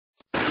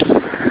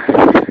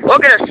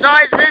Look at the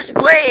size of this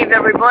wave,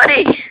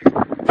 everybody.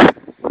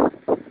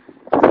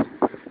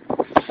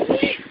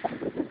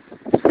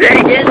 Big,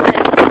 isn't it?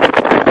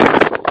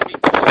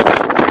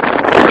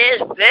 It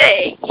is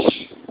big.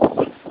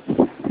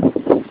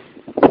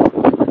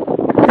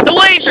 The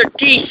waves are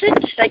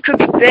decent. They could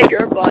be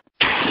bigger, but...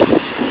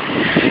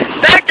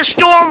 Back to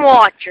storm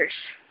watchers.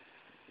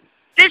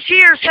 This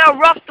here's how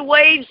rough the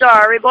waves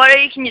are,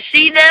 everybody. Can you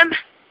see them?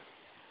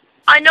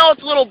 I know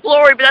it's a little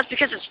blurry, but that's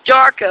because it's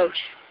dark out.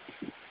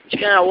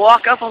 Just gonna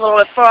walk up a little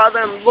bit farther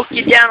and look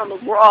you down on the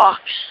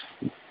rocks.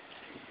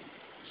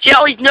 See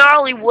all these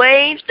gnarly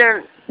waves?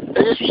 They're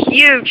just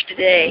huge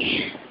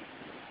today.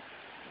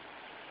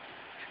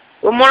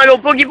 Wouldn't want to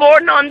go boogie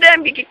boarding on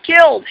them, you get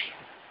killed.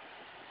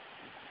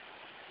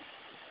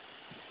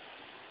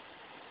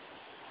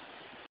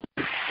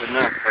 Good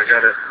enough, I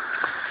got it.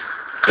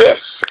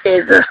 This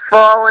is a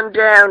fallen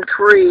down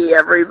tree,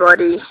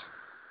 everybody.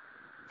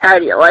 How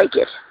do you like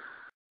it?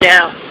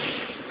 Now.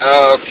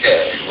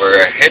 Okay,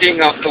 we're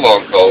heading up to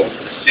Loco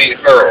to see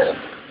Earl.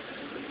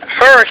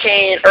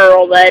 Hurricane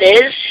Earl, that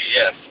is.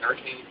 Yes,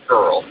 Hurricane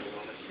Earl. We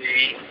want to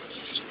see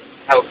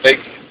how big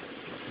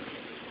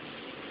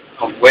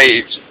of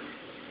waves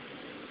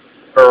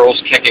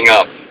Earl's kicking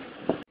up.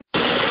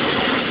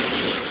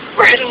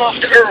 We're heading off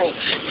to Earl.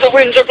 The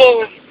winds are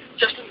blowing.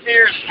 Justin's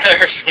ears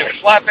are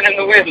flapping in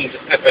the wind.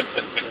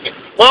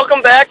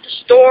 Welcome back to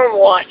Storm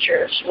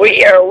Watchers.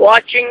 We are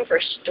watching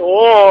for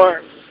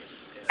storms.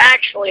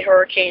 Actually,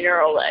 Hurricane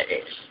Earl, that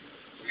is.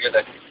 We are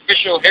the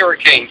official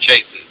hurricane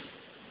chasers.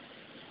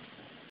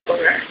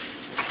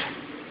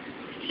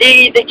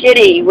 See the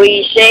kitty.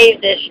 We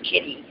saved this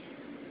kitty.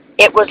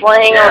 It was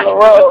laying on the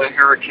road. It was a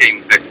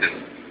hurricane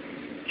victim.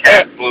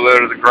 Cat flew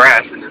out of the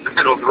grass and in the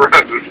middle of the road.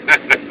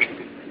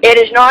 It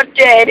is not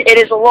dead. It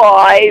is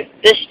alive.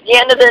 This is the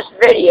end of this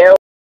video.